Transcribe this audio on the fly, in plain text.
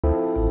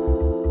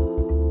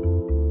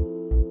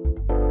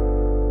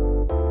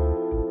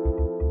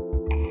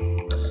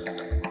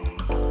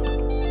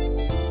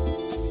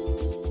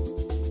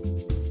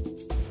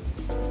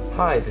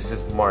Hi, this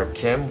is Mark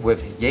Kim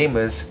with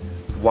Yema's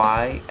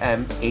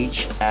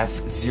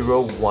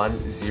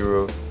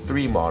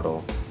YMHF0103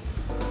 model.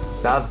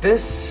 Now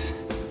this,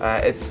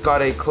 it's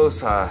got a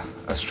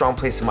strong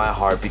place in my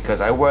heart because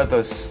I wear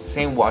the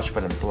same watch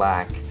but in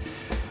black.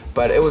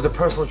 But it was a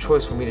personal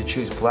choice for me to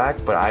choose black,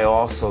 but I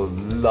also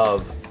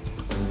love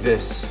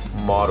this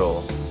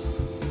model.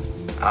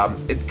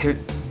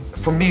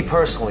 For me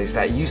personally, it's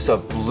that use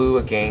of blue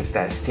against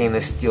that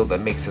stainless steel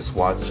that makes this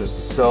watch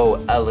just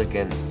so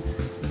elegant,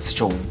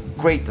 such a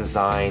great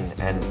design,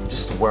 and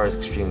just wears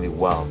extremely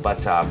well. But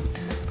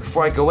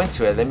before I go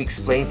into it, let me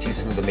explain to you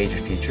some of the major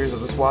features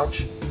of this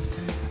watch.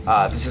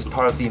 This is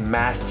part of the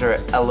Master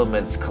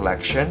Elements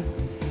collection.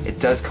 It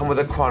does come with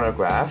a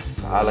chronograph,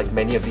 like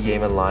many of the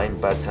Yema line,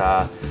 but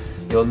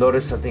you'll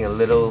notice something a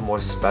little more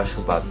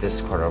special about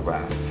this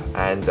chronograph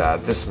and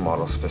this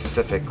model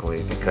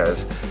specifically,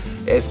 because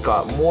it's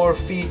got more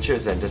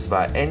features than just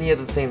about any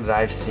other thing that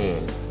I've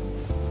seen.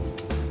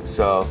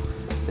 So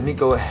let me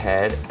go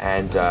ahead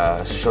and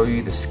show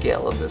you the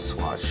scale of this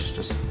watch,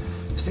 just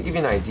to give you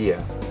an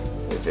idea.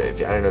 I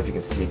don't know if you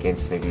can see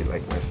against maybe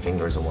like my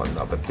fingers or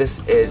whatnot, but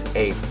this is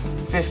a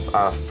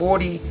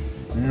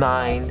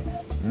 49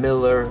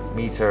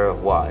 millimeter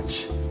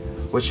watch,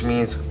 which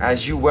means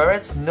as you wear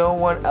it, no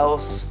one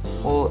else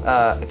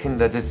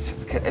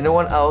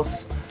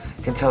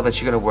can tell that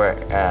you're gonna wear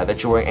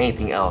that you're wearing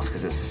anything else,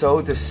 because it's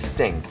so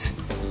distinct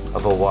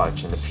of a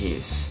watch in the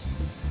piece.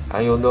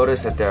 And you'll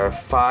notice that there are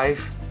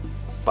 5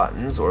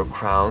 buttons or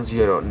crowns,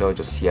 you don't know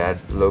just yet,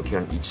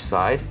 located on each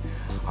side.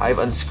 I've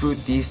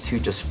unscrewed these two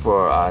just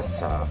for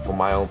for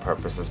my own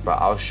purposes, but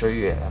I'll show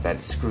you that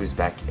it screws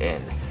back in.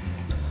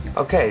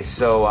 Okay,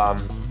 so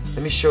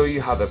let me show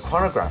you how the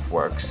chronograph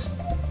works.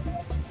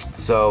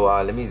 So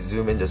let me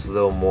zoom in just a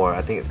little more.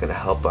 I think it's gonna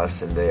help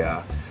us in the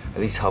at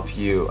least help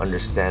you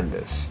understand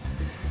this.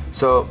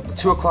 So the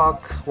 2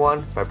 o'clock one,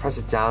 if I press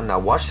it down, now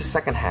watch the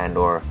second hand,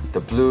 or the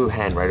blue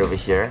hand right over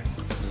here,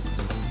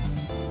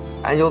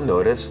 and you'll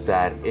notice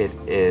that it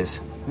is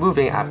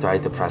moving after I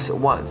depress it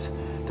once.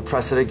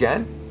 Depress it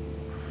again,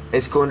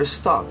 it's going to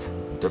stop.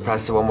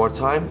 Depress it one more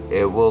time,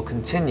 it will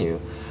continue,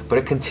 but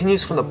it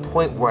continues from the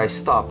point where I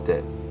stopped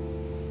it.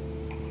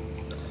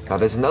 Now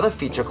there's another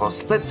feature called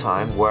split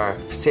time, where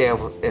say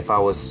if I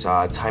was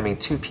timing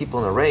 2 people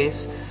in a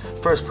race,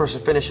 first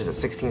person finishes at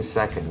 16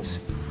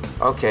 seconds.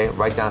 Okay,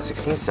 write down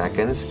 16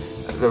 seconds.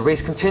 The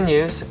race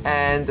continues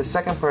and the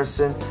second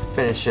person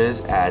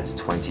finishes at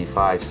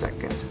 25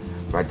 seconds.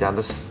 Write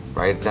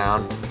it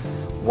down.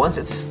 Once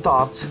it's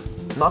stopped,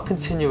 not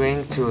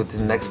continuing to the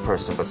next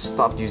person, but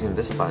stopped using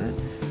this button,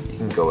 you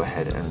can go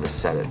ahead and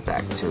reset it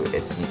back to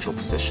its neutral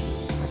position,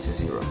 back to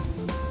 0.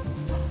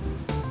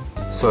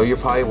 So you're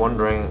probably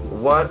wondering,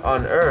 what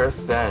on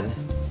earth then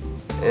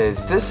is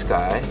this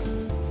guy?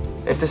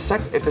 If the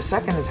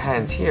second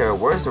hand's here,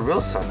 where's the real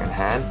second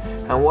hand?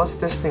 And what's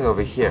this thing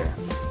over here?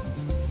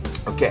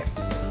 Okay,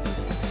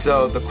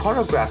 so the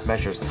chronograph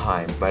measures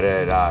time, but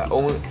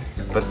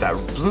that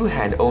blue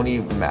hand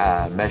only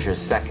measures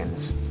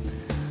seconds.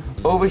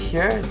 Over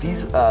here,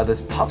 this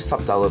top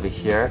subdial over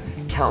here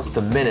counts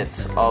the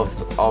minutes of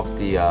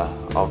the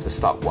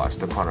stopwatch,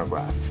 the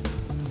chronograph.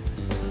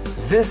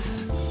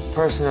 This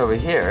person over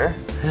here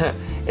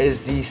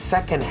is the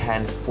second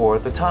hand for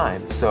the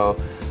time. So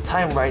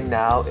time right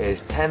now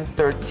is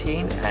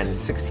 10:13 and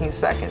 16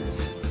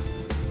 seconds.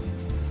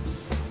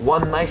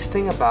 One nice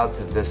thing about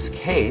this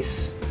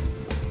case,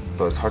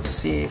 though it's hard to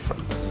see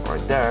from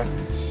right there,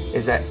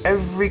 is that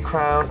every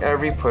crown,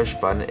 every push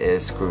button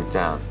is screwed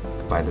down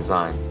by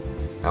design.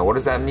 Now what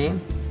does that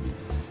mean?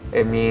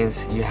 It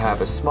means you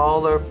have a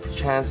smaller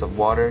chance of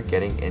water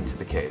getting into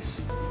the case.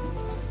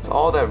 That's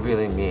all that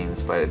really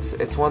means, but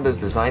it's one of those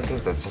design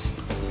things that's just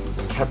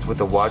kept with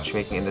the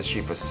watchmaking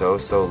industry for so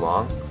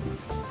long.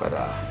 But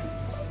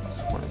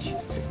just wanted you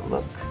to take a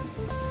look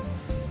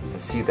and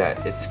see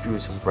that it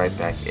screws right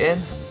back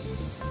in.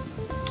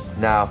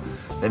 Now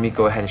let me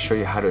go ahead and show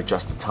you how to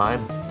adjust the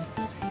time.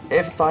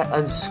 If I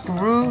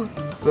unscrew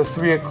the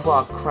 3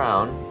 o'clock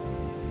crown,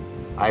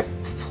 I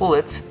pull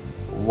it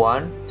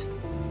 1,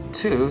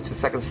 2 to the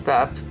second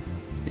step,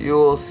 you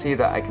will see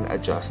that I can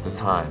adjust the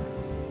time.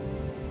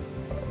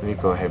 Let me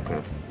go ahead and put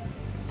it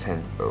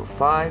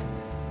 10:05.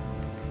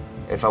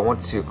 If I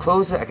want to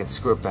close it, I can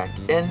screw it back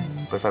in,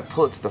 but if I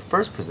pull it to the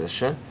first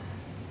position,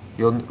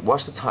 you'll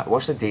watch the time.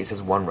 Watch the date, it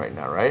says 1 right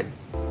now, right?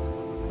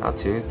 Now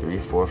 2, 3,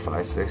 4,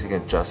 5, 6. You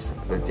can adjust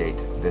the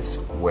date this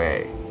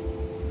way.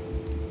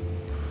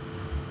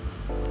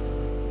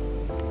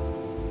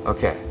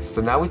 Okay,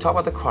 so now we talked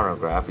about the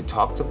chronograph. We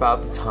talked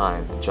about the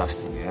time,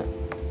 adjusting it.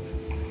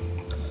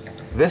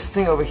 This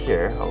thing over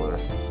here,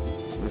 this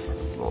is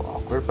a little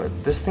awkward, but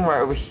this thing right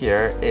over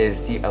here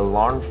is the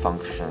alarm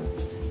function.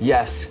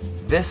 Yes,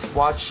 this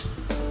watch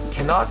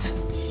cannot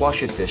wash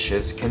your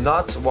dishes,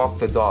 cannot walk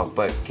the dog,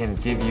 but can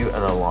give you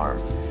an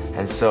alarm.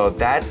 And so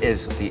that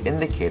is the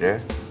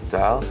indicator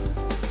dial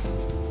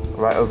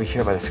right over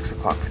here by the 6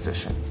 o'clock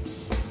position.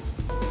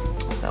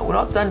 Now we're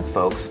not done,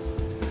 folks.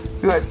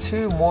 We got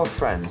 2 more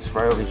friends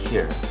right over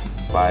here.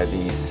 by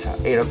these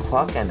 8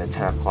 o'clock and the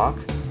 10 o'clock.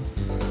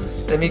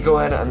 Let me go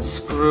ahead and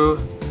unscrew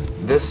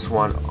this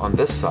one on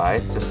this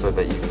side just so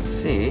that you can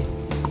see.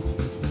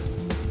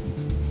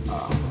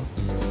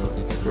 Just go ahead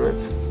and screw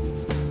it.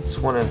 Just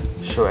want to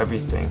show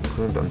everything,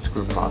 including the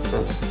unscrew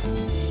process.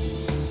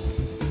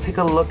 Take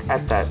a look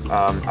at that.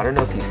 I don't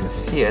know if you can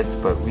see it,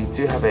 but we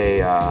do have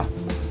a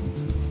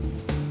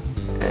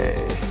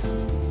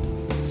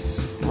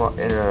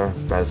inner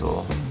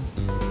bezel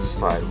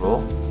slide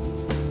rule.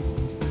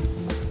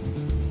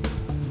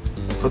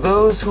 For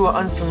those who are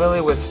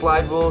unfamiliar with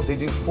slide rules, they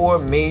do 4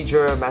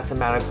 major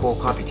mathematical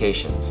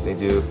computations. They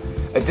do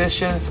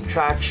addition,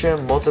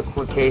 subtraction,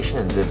 multiplication,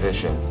 and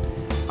division.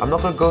 I'm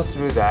not going to go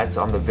through that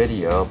on the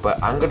video,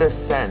 but I'm going to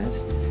send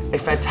a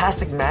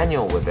fantastic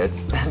manual with it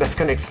that's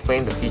going to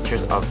explain the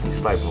features of the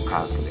slide rule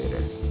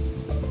calculator.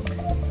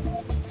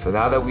 So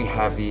now that we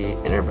have the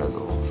inner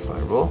bezel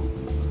slide rule,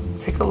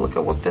 take a look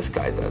at what this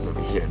guy does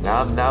over here.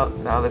 Now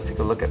let's take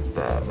a look at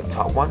the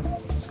top one.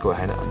 Just go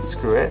ahead and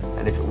unscrew it,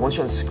 and once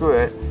you unscrew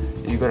it,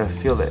 you're going to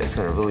feel that it's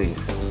going to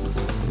release.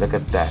 Look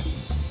at that.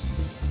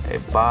 A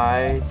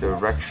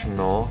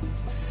bi-directional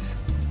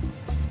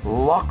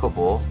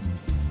lockable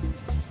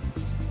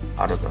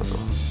outer bezel.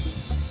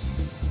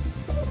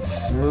 The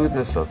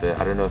smoothness of it,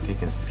 I don't know if you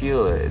can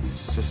feel it,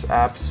 it's just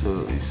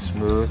absolutely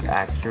smooth,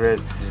 accurate.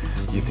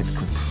 You could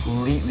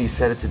completely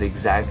set it to the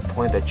exact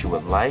point that you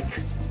would like.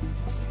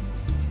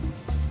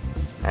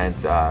 And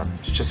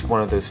it's just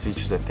one of those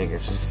features I think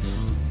it's just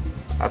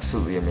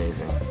absolutely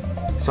amazing.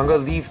 So I'm going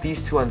to leave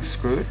these 2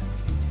 unscrewed.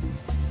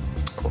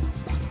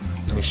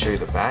 Let me show you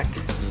the back.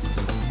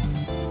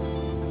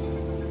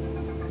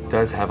 It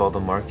does have all the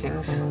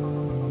markings.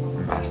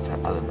 Master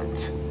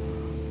element.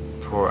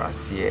 Tour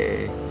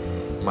acier.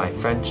 My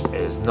French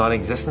is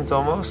non-existent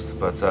almost,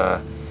 but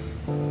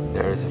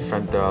there's a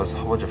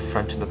whole bunch of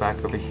French in the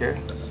back over here.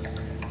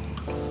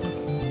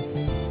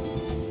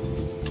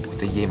 With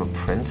the Yema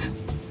print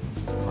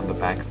on the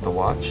back of the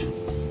watch.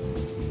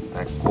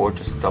 That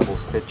gorgeous double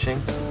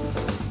stitching.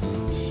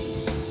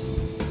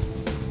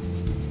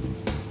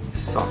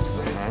 Soft to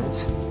the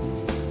hands.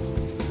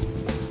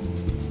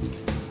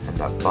 And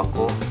that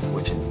buckle,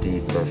 which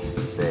indeed does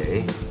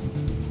say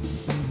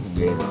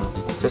Yema.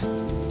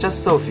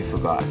 Just so if you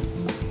forgot.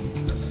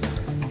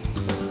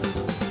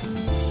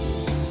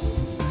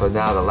 So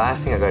now the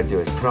last thing I gotta do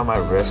is put on my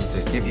wrist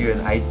to give you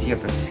an idea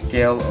of the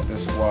scale of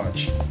this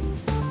watch.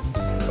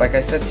 Like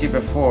I said to you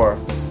before,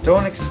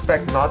 don't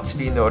expect not to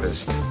be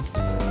noticed.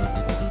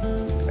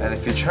 And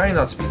if you're trying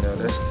not to be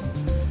noticed,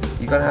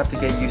 you're gonna have to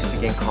get used to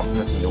getting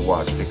compliments on your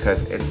watch,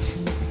 because it's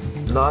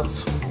not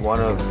one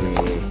of the,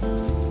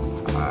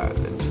 let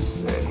me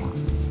just say,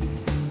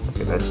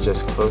 okay, that's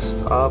just close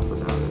up, and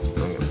now let's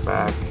bring it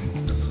back.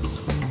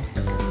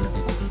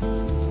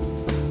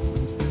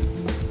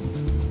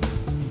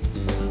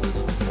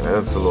 And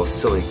that's a little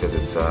silly because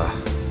it's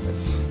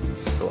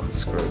still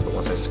unscrewed, but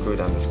once I screw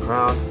down this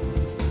crown,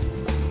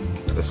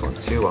 this one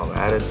too while I'm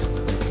at it,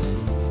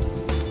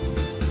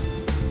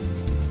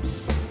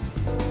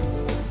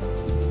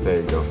 there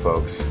you go,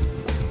 folks.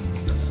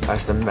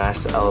 That's the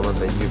master element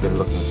that you've been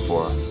looking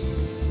for.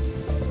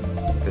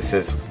 This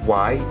is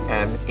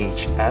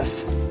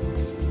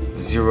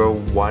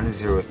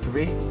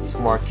YMHF0103. It's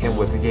marked in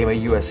with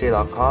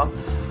YMHF0103.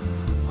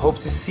 Hope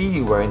to see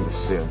you wearing this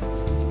soon.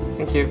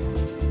 Thank you.